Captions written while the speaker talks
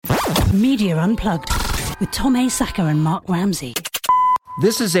Media Unplugged with Tom Asacker and Mark Ramsey.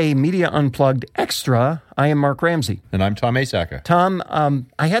 This is a Media Unplugged Extra. I am Mark Ramsey. And I'm Tom Asacker. Tom,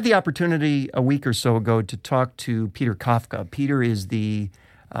 I had the opportunity a week or so ago to talk to Peter Kafka. Peter is the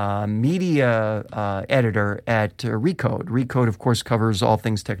media editor at Recode. Recode, of course, covers all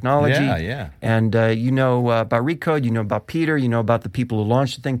things technology. Yeah. And you know about Recode, you know about Peter, you know about the people who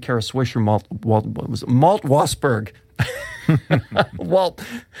launched the thing, Kara Swisher, Malt Mossberg. Walt,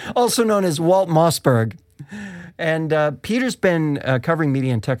 also known as Walt Mossberg. And Peter's been covering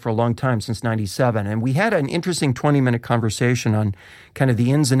media and tech for a long time, since 97. And we had an interesting 20-minute conversation on kind of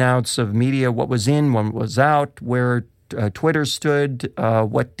the ins and outs of media, what was in, what was out, where Twitter stood,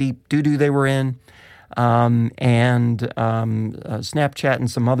 what deep doo-doo they were in, and Snapchat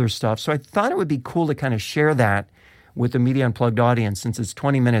and some other stuff. So I thought it would be cool to kind of share that with the Media Unplugged audience, since it's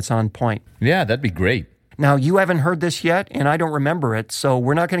 20 minutes on point. Yeah, that'd be great. Now, you haven't heard this yet, and I don't remember it, so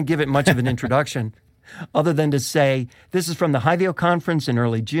we're not going to give it much of an introduction, other than to say this is from the Hiveo conference in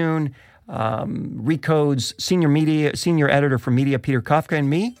early June. Recode's senior editor for media, Peter Kafka, and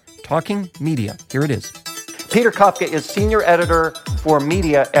me talking media. Here it is. Peter Kafka is senior editor for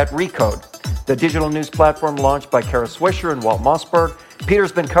media at Recode, the digital news platform launched by Kara Swisher and Walt Mossberg.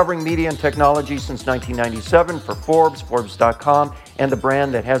 Peter's been covering media and technology since 1997 for Forbes, Forbes.com, and the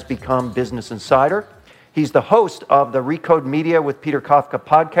brand that has become Business Insider. He's the host of the Recode Media with Peter Kafka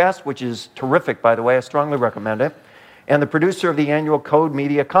podcast, which is terrific, by the way. I strongly recommend it. And the producer of the annual Code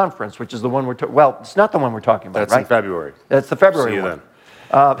Media Conference, which is the one it's not the one we're talking about, That's right? in February. That's the February See you one.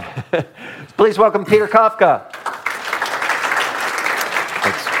 then. Please welcome Peter Kafka.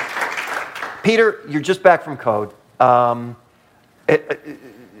 Thanks. Peter, you're just back from Code.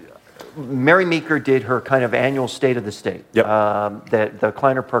 Mary Meeker did her kind of annual State of the State. Yep. The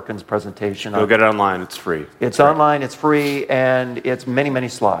Kleiner Perkins presentation. Go get it online. It's free. It's online, it's free, and it's many, many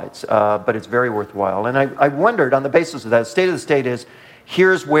slides, but it's very worthwhile. And I wondered, on the basis of that, State of the State is,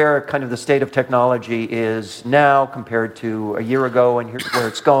 here's where kind of the state of technology is now compared to a year ago, and here's where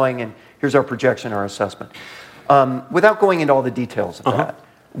it's going, and here's our projection, our assessment. Without going into all the details of that,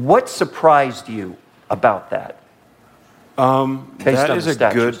 what surprised you about that? That is a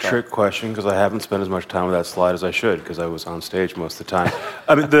good trick question, because I haven't spent as much time with that slide as I should, because I was on stage most of the time.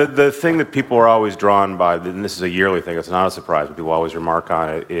 I mean, the thing that people are always drawn by, and this is a yearly thing, it's not a surprise, but people always remark on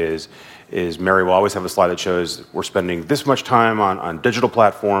it, is Mary will always have a slide that shows we're spending this much time on digital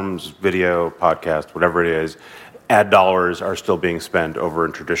platforms, video, podcast, whatever it is. Ad dollars are still being spent over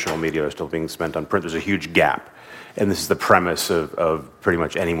in traditional media, are still being spent on print. There's a huge gap. And this is the premise of pretty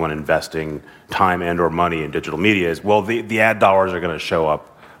much anyone investing time and or money in digital media is, well, the ad dollars are going to show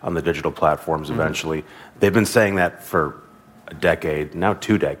up on the digital platforms eventually. They've been saying that for a decade, now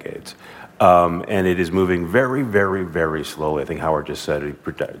 2 decades. And it is moving very, very, very slowly. I think Howard just said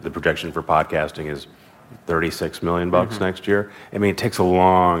the projection for podcasting is $36 million bucks next year. I mean, it takes a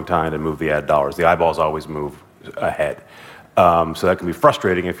long time to move the ad dollars. The eyeballs always move ahead. So that can be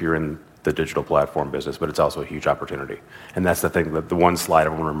frustrating if you're in the digital platform business, but it's also a huge opportunity. And that's the thing, that the one slide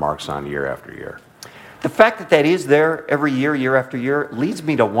everyone remarks on year after year. The fact that that is there every year, year after year, leads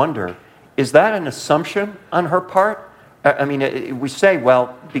me to wonder, is that an assumption on her part? I mean, we say,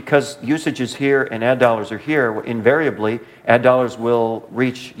 well, because usage is here and ad dollars are here, invariably, ad dollars will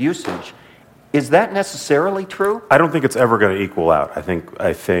reach usage. Is that necessarily true? I don't think it's ever going to equal out. I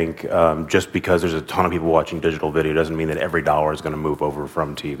think just because there's a ton of people watching digital video doesn't mean that every dollar is going to move over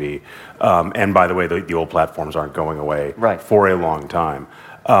from TV. And by the way, the old platforms aren't going away for a long time.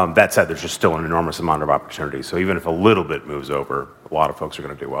 That said, there's just still an enormous amount of opportunity. So even if a little bit moves over, a lot of folks are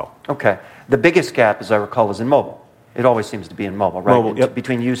going to do well. Okay. The biggest gap, as I recall, is in mobile. It always seems to be in mobile, right? Mobile, yep.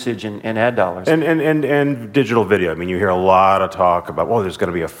 Between usage and ad dollars. And digital video. I mean, you hear a lot of talk about, well, there's going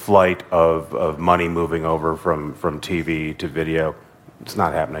to be a flight of money moving over from TV to video. It's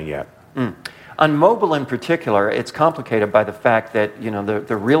not happening yet. On mobile in particular, it's complicated by the fact that, you know,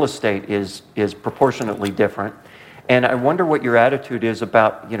 the real estate is proportionately different. And I wonder what your attitude is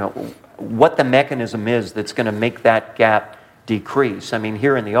about, you know, what the mechanism is that's going to make that gap decrease. I mean,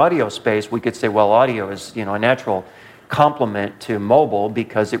 here in the audio space, we could say, well, audio is, you know, a natural complement to mobile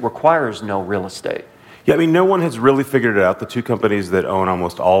because it requires no real estate. Yeah, I mean, no one has really figured it out. The two companies that own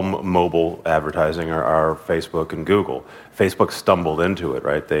almost all mobile advertising are Facebook and Google. Facebook stumbled into it,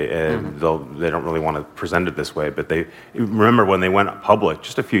 right? They don't really want to present it this way, but they remember when they went public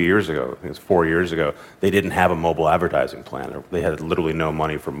just a few years ago, I think it was 4 years ago, they didn't have a mobile advertising plan. They had literally no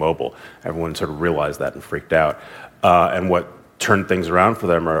money for mobile. Everyone sort of realized that and freaked out. And what turned things around for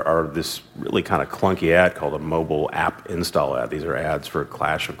them are this really kind of clunky ad called a mobile app install ad. These are ads for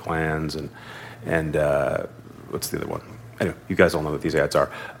Clash of Clans and what's the other one? I know, you guys all know what these ads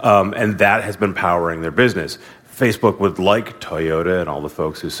are. And that has been powering their business. Facebook would like Toyota and all the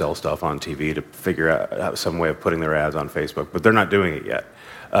folks who sell stuff on TV to figure out some way of putting their ads on Facebook, but they're not doing it yet.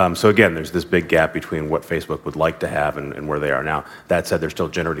 So again, there's this big gap between what Facebook would like to have and where they are now. That said, they're still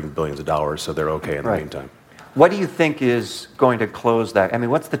generating billions of dollars, so they're okay in the meantime. What do you think is going to close that? I mean,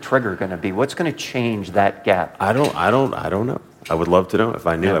 what's the trigger going to be? What's going to change that gap? I don't know. I would love to know. If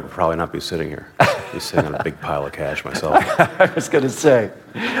I knew, I would probably not be sitting here. I'd be sitting on a big pile of cash myself. I was going to say,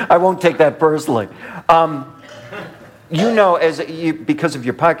 I won't take that personally. You know, because of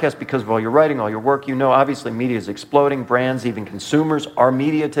your podcast, because of all your writing, all your work, you know, obviously media is exploding. Brands, even consumers, are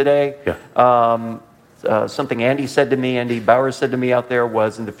media today. Yeah. Something Andy Bauer said to me out there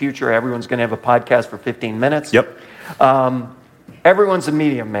was, in the future, everyone's going to have a podcast for 15 minutes. Yep. Everyone's a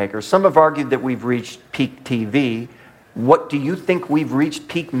media maker. Some have argued that we've reached peak TV. What do you think we've reached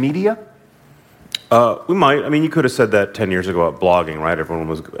peak media? We might. I mean, you could have said that 10 years ago about blogging, right?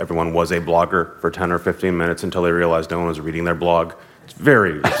 Everyone was a blogger for 10 or 15 minutes until they realized no one was reading their blog. It's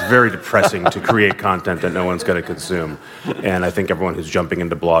very depressing to create content that no one's going to consume. And I think everyone who's jumping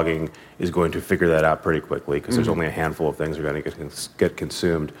into blogging is going to figure that out pretty quickly because there's only a handful of things that are going to get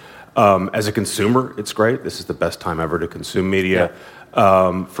consumed. As a consumer, it's great. This is the best time ever to consume media.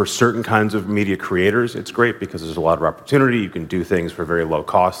 Yeah. For certain kinds of media creators, it's great because there's a lot of opportunity. You can do things for very low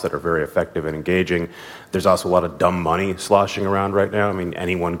cost that are very effective and engaging. There's also a lot of dumb money sloshing around right now. I mean,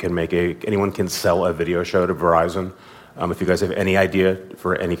 anyone can sell a video show to Verizon. If you guys have any idea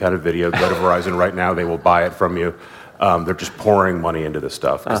for any kind of video, go to Verizon right now. They will buy it from you. They're just pouring money into this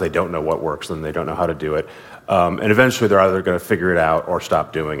stuff because they don't know what works and they don't know how to do it. And eventually they're either going to figure it out or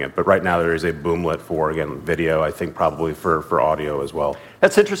stop doing it. But right now there is a boomlet for, again, video, I think probably for audio as well.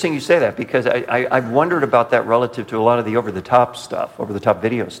 That's interesting you say that because I've wondered about that relative to a lot of the over-the-top stuff, over-the-top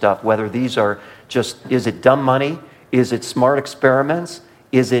video stuff, whether these are just, is it dumb money? Is it smart experiments?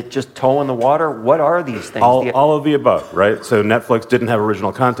 Is it just toe in the water? What are these things? All of the above, right? So Netflix didn't have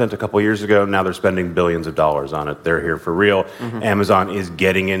original content a couple years ago. Now they're spending billions of dollars on it. They're here for real. Mm-hmm. Amazon is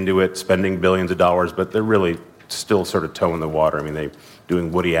getting into it, spending billions of dollars, but they're really still sort of toe in the water. I mean, they're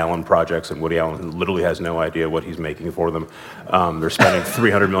doing Woody Allen projects, and Woody Allen literally has no idea what he's making for them. They're spending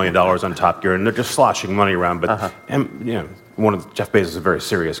 $300 million on Top Gear, and they're just sloshing money around. But Jeff Bezos is a very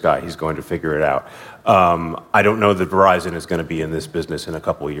serious guy. He's going to figure it out. I don't know that Verizon is going to be in this business in a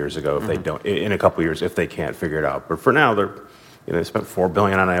couple of years ago if they can't figure it out. But for now, they spent $4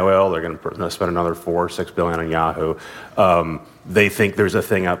 billion on AOL. They're going to spend another $6 billion on Yahoo. They think there's a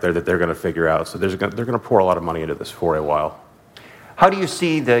thing out there that they're going to figure out. So they're going to pour a lot of money into this for a while. How do you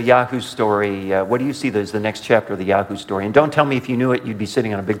see the Yahoo story? What do you see as the next chapter of the Yahoo story? And don't tell me if you knew it, you'd be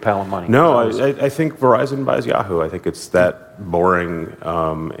sitting on a big pile of money. No, I think Verizon buys Yahoo. I think it's that boring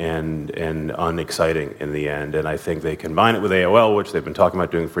and unexciting in the end. And I think they combine it with AOL, which they've been talking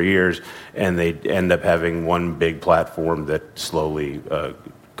about doing for years, and they end up having one big platform that slowly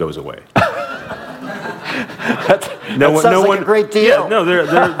goes away. Sounds like a great deal. Yeah,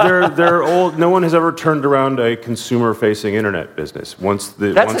 no, they're old. No one has ever turned around a consumer-facing internet business. Once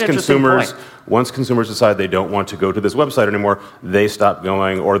consumers decide they don't want to go to this website anymore, they stop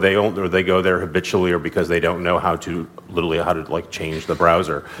going, or they go there habitually, or because they don't know how to change the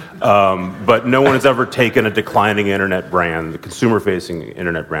browser. But no one has ever taken a declining internet brand, the consumer-facing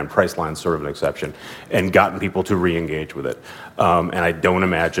internet brand, Priceline's sort of an exception, and gotten people to re-engage with it. And I don't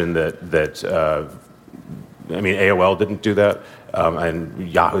imagine that. AOL didn't do that,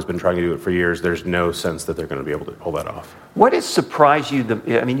 and Yahoo's been trying to do it for years. There's no sense that they're going to be able to pull that off. What has surprised you?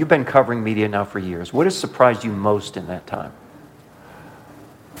 You've been covering media now for years. What has surprised you most in that time?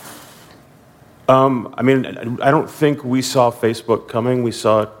 I don't think we saw Facebook coming. We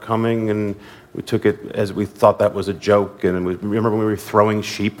saw it coming, and we took it as we thought that was a joke. And remember when we were throwing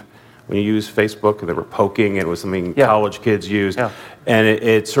sheep? When you use Facebook, and they were poking, and it was something college kids used. Yeah. And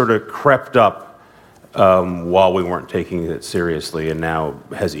it sort of crept up while we weren't taking it seriously, and now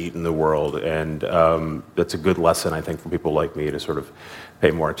has eaten the world. And that's a good lesson, I think, for people like me to sort of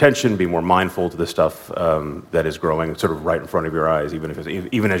pay more attention, be more mindful to the stuff that is growing sort of right in front of your eyes,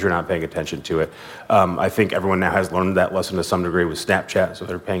 even as you're not paying attention to it. I think everyone now has learned that lesson to some degree with Snapchat, so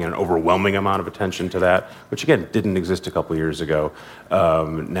they're paying an overwhelming amount of attention to that, which again didn't exist a couple of years ago.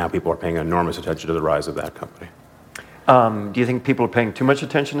 Now people are paying enormous attention to the rise of that company. Do you think people are paying too much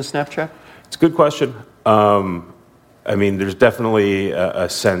attention to Snapchat? It's a good question. There's definitely a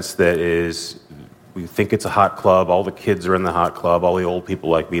sense that we think it's a hot club. All the kids are in the hot club. All the old people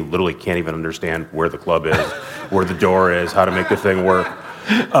like me literally can't even understand where the club is, where the door is, how to make the thing work.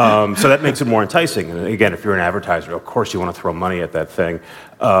 So that makes it more enticing. And again, if you're an advertiser, of course you want to throw money at that thing.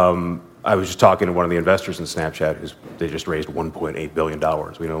 I was just talking to one of the investors in Snapchat, they just raised $1.8 billion.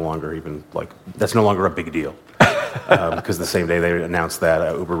 We no longer even, that's no longer a big deal. Because the same day they announced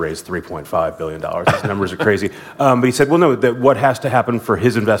that, Uber raised $3.5 billion. These numbers are crazy. But he said, well, no, that what has to happen for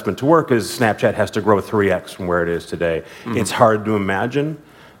his investment to work is Snapchat has to grow 3x from where it is today. Mm-hmm. It's hard to imagine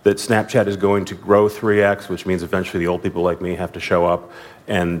that Snapchat is going to grow 3x, which means eventually the old people like me have to show up,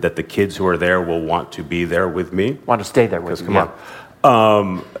 and that the kids who are there will want to be there with me. Want to stay there with you. Come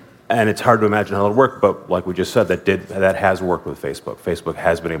on. And it's hard to imagine how it'll work, but like we just said, that has worked with Facebook. Facebook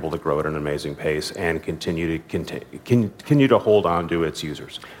has been able to grow at an amazing pace and continue to hold on to its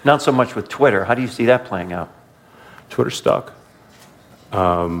users. Not so much with Twitter. How do you see that playing out? Twitter's stuck.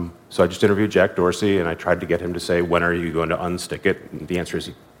 So I just interviewed Jack Dorsey, and I tried to get him to say, when are you going to unstick it? And the answer is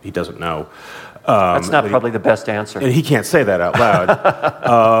he doesn't know. That's not probably the best answer. And he can't say that out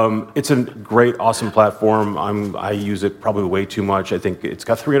loud. It's a great, awesome platform. I use it probably way too much. I think it's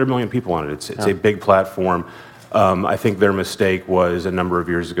got 300 million people on it. It's a big platform. I think their mistake was a number of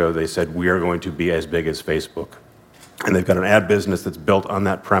years ago, they said, we are going to be as big as Facebook. And they've got an ad business that's built on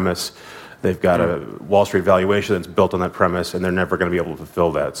that premise. They've got a Wall Street valuation that's built on that premise, and they're never going to be able to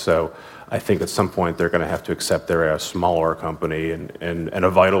fulfill that. So I think at some point they're going to have to accept they're a smaller company and a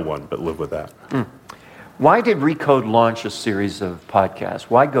vital one, but live with that. Mm. Why did Recode launch a series of podcasts?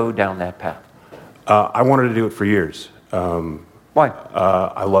 Why go down that path? I wanted to do it for years. Why?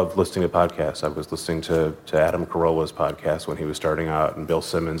 I loved listening to podcasts. I was listening to Adam Carolla's podcast when he was starting out, and Bill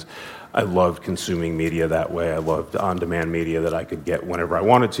Simmons. I loved consuming media that way. I loved on-demand media that I could get whenever I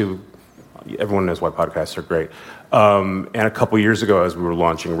wanted to. Everyone knows why podcasts are great. And a couple years ago, as we were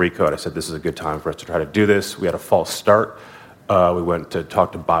launching Recode, I said, this is a good time for us to try to do this. We had a false start. We went to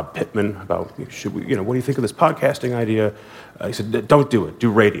talk to Bob Pittman about, what do you think of this podcasting idea? He said, don't do it,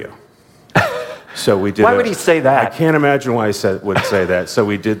 do radio. So we did. Why would he say that? I can't imagine why he would say that. So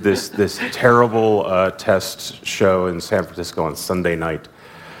we did this terrible test show in San Francisco on Sunday night.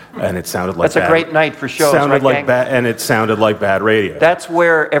 And it sounded like that's a great night for shows, right, and it sounded like bad radio. That's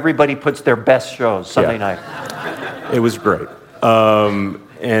where everybody puts their best shows, Sunday night. It was great. And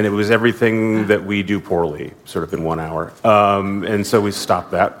it was everything that we do poorly, sort of in 1 hour. And so we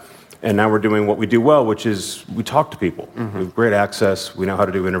stopped that. And now we're doing what we do well, which is we talk to people. Mm-hmm. We have great access. We know how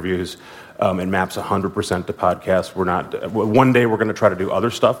to do interviews. It maps 100% to podcasts. One day we're going to try to do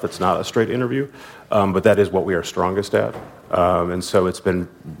other stuff that's not a straight interview, but that is what we are strongest at. And so it's been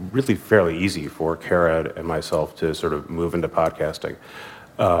really fairly easy for Kara and myself to sort of move into podcasting.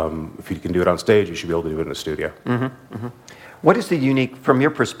 If you can do it on stage, you should be able to do it in a studio. Mm-hmm. Mm-hmm. What is the unique, from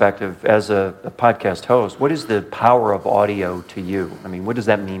your perspective as a podcast host, what is the power of audio to you? I mean, what does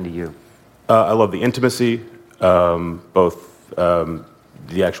that mean to you? I love the intimacy, both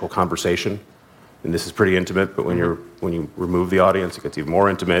the actual conversation, and this is pretty intimate, but when you remove the audience, it gets even more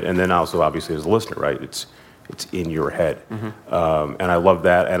intimate, and then also, obviously, as a listener, right, it's in your head. Mm-hmm. And I love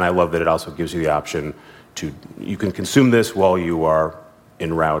that, and I love that it also gives you the option you can consume this while you are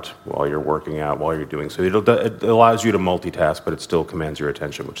en route, while you're working out, while you're doing, so it allows you to multitask, but it still commands your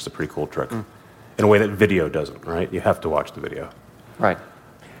attention, which is a pretty cool trick, in a way that video doesn't, right? You have to watch the video. Right.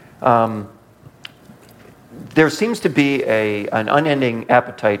 There seems to be an unending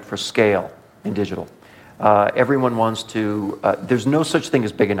appetite for scale in digital. Everyone wants to, there's no such thing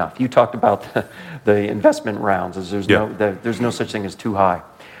as big enough. You talked about the investment rounds, as there's no such thing as too high.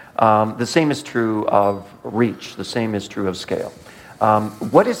 The same is true of reach. The same is true of scale.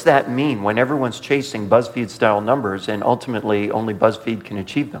 What does that mean when everyone's chasing BuzzFeed-style numbers and ultimately only BuzzFeed can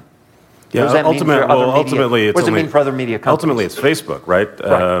achieve them? Yeah, ultimately, what does it mean for other media companies? Ultimately, it's Facebook, right?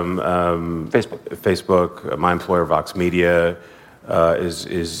 Facebook. My employer, Vox Media,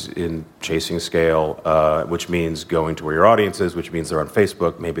 is in chasing scale, which means going to where your audience is, which means they're on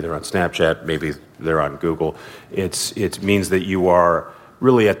Facebook, maybe they're on Snapchat, maybe they're on Google. It means that you are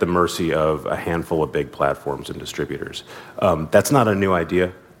really at the mercy of a handful of big platforms and distributors. That's not a new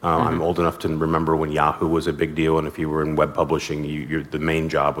idea. I'm old enough to remember when Yahoo was a big deal, and if you were in web publishing, the main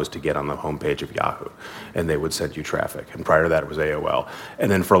job was to get on the homepage of Yahoo, and they would send you traffic. And prior to that, it was AOL. And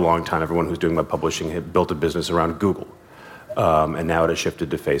then for a long time, everyone who's doing web publishing had built a business around Google. And now it has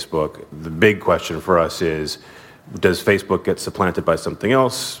shifted to Facebook. The big question for us is, does Facebook get supplanted by something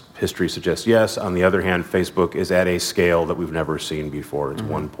else? History suggests yes. On the other hand, Facebook is at a scale that we've never seen before. It's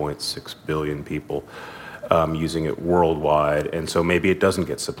 1.6 billion people. Using it worldwide, and so maybe it doesn't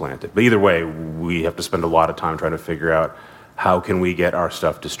get supplanted. But either way, we have to spend a lot of time trying to figure out how can we get our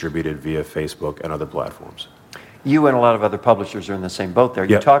stuff distributed via Facebook and other platforms. You and a lot of other publishers are in the same boat there.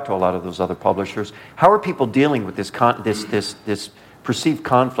 You talk to a lot of those other publishers. How are people dealing with this perceived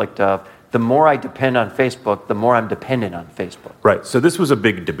conflict of the more I depend on Facebook, the more I'm dependent on Facebook. Right. So this was a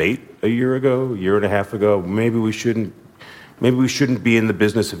big debate a year and a half ago. Maybe we shouldn't be in the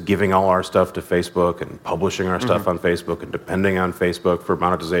business of giving all our stuff to Facebook and publishing our stuff on Facebook and depending on Facebook for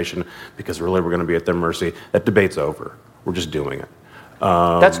monetization because really we're going to be at their mercy. That debate's over. We're just doing it.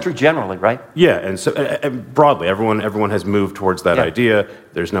 That's true generally, right? Yeah, and so and broadly, everyone has moved towards that idea.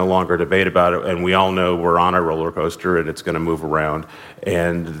 There's no longer debate about it, and we all know we're on a roller coaster and it's going to move around.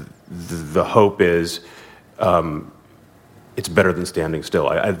 And the hope is it's better than standing still.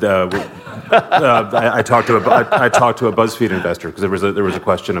 I talked to a BuzzFeed investor because there was a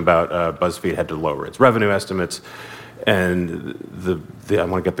question about BuzzFeed had to lower its revenue estimates. And I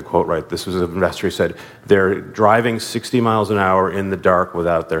want to get the quote right. This was an investor who said they're driving 60 miles an hour in the dark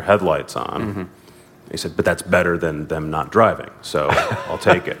without their headlights on. Mm-hmm. He said, but that's better than them not driving, so I'll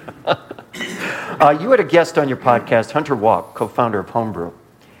take it. You had a guest on your podcast, Hunter Walk, co-founder of Homebrew,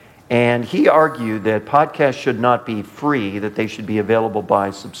 and he argued that podcasts should not be free, that they should be available by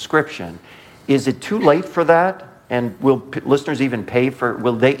subscription. Is it too late for that? And will listeners even pay for?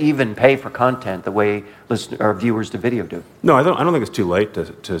 Will they even pay for content the way our viewers to video do? No, I don't think it's too late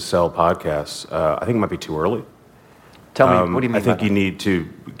to sell podcasts. I think it might be too early. Tell me, what do you mean? I think you need to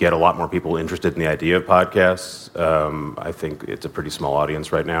get a lot more people interested in the idea of podcasts. I think it's a pretty small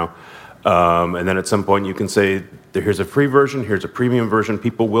audience right now. And then at some point you can say, here's a free version, here's a premium version.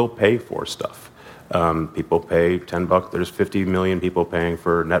 People will pay for stuff. People pay $10. There's 50 million people paying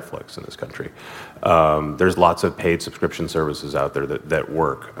for Netflix in this country. There's lots of paid subscription services out there that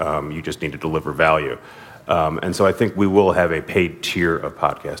work. You just need to deliver value. And so I think we will have a paid tier of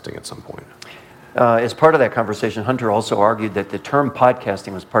podcasting at some point. As part of that conversation, Hunter also argued that the term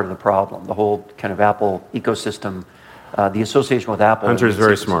podcasting was part of the problem, the whole kind of Apple ecosystem, the association with Apple. Hunter is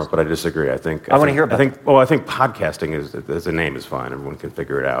very smart, but I disagree. I want to hear about it. I think podcasting as a name is fine. Everyone can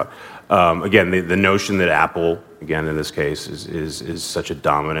figure it out. Again, the notion that Apple, again in this case, is such a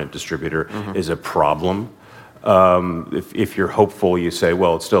dominant distributor is a problem. If you're hopeful, you say,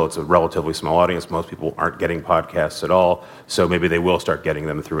 well, it's a relatively small audience. Most people aren't getting podcasts at all, so maybe they will start getting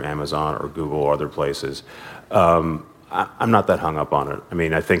them through Amazon or Google or other places. I'm not that hung up on it. I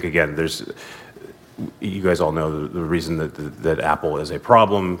mean, I think, again, you guys all know the reason that Apple is a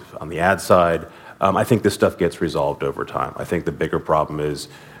problem on the ad side. I think this stuff gets resolved over time. I think the bigger problem is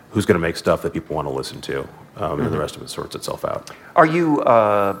who's going to make stuff that people want to listen to, and the rest of it sorts itself out. Are you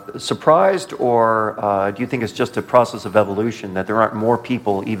surprised, or do you think it's just a process of evolution that there aren't more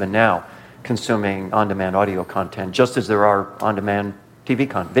people even now consuming on-demand audio content, just as there are on-demand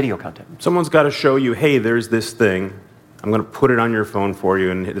video content? Someone's got to show you, hey, there's this thing. I'm going to put it on your phone for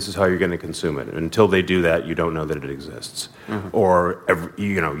you, and this is how you're going to consume it. And until they do that, you don't know that it exists. Or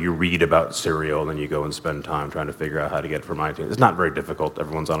you read about cereal, and then you go and spend time trying to figure out how to get it from iTunes. It's not very difficult.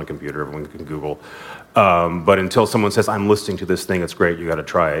 Everyone's on a computer. Everyone can Google. But until someone says, I'm listening to this thing, it's great, you got to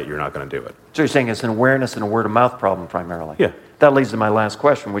try it, you're not going to do it. So you're saying it's an awareness and a word-of-mouth problem primarily? Yeah. That leads to my last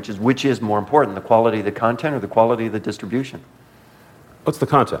question, which is more important, the quality of the content or the quality of the distribution? What's the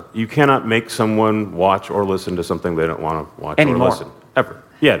content? You cannot make someone watch or listen to something they don't want to watch anymore. Or listen. Ever.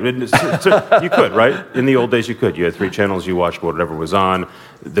 Yeah, you could, right? In the old days, you could. You had 3 channels, you watched whatever was on.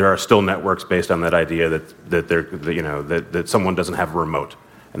 There are still networks based on that idea that someone doesn't have a remote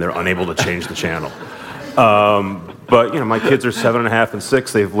and they're unable to change the channel. But my kids are 7.5 and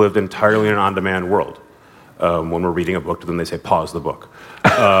 6. They've lived entirely in an on-demand world. When we're reading a book to them, they say, pause the book.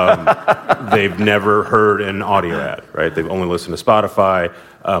 They've never heard an audio ad, right? They've only listened to Spotify.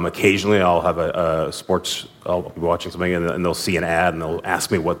 Occasionally, I'll have I'll be watching something, and they'll see an ad, and they'll ask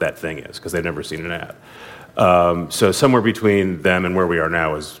me what that thing is, because they've never seen an ad. So somewhere between them and where we are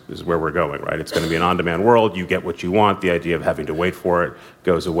now is where we're going, right? It's going to be an on-demand world. You get what you want. The idea of having to wait for it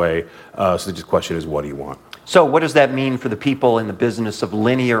goes away. So the question is, what do you want? So what does that mean for the people in the business of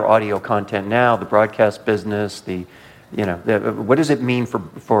linear audio content now, the broadcast business, what does it mean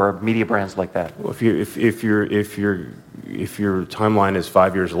for media brands like that? Well, if your timeline is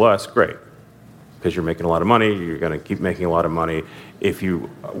 5 years or less, great, because you're making a lot of money. You're going to keep making a lot of money. If you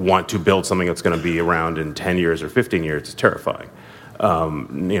want to build something that's going to be around in 10 years or 15 years, it's terrifying.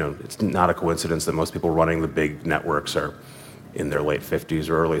 It's not a coincidence that most people running the big networks are in their late 50s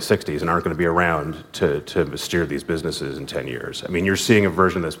or early 60s and aren't going to be around to steer these businesses in 10 years. I mean, you're seeing a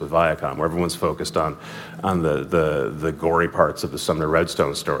version of this with Viacom, where everyone's focused on the gory parts of the Sumner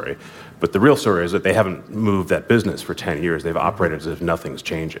Redstone story. But the real story is that they haven't moved that business for 10 years. They've operated as if nothing's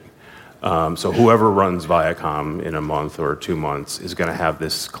changing. So whoever runs Viacom in a month or 2 months is going to have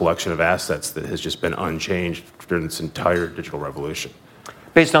this collection of assets that has just been unchanged during this entire digital revolution.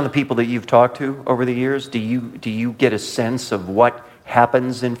 Based on the people that you've talked to over the years, do you get a sense of what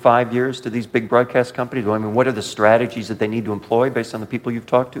happens in 5 years to these big broadcast companies? I mean, what are the strategies that they need to employ based on the people you've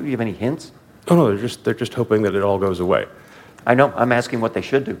talked to? Do you have any hints? Oh, no, they're just hoping that it all goes away. I know. I'm asking what they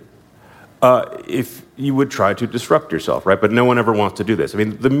should do. If you would try to disrupt yourself, right? But no one ever wants to do this. I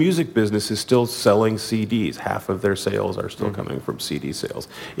mean, the music business is still selling CDs. Half of their sales are still coming from CD sales.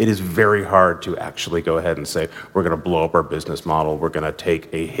 It is very hard to actually go ahead and say, we're going to blow up our business model. We're going to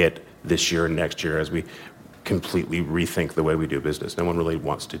take a hit this year and next year as we completely rethink the way we do business. No one really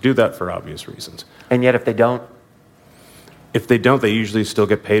wants to do that for obvious reasons. And yet, if they don't? If they don't, they usually still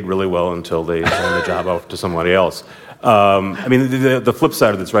get paid really well until they hand the job off to somebody else. I mean, the flip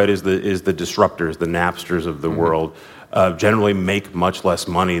side of this, right, is the disruptors, the Napsters of the world, generally make much less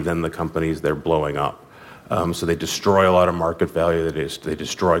money than the companies they're blowing up. So they destroy a lot of market value. They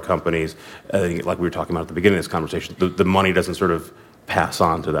destroy companies. Like we were talking about at the beginning of this conversation, the money doesn't sort of pass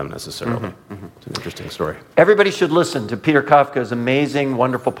on to them necessarily. It's an interesting story. Everybody should listen to Peter Kafka's amazing,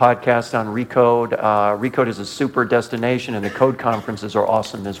 wonderful podcast on Recode. Recode is a super destination, and the Code conferences are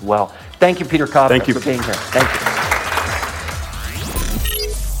awesome as well. Thank you, Peter Kafka, for being here. Thank you.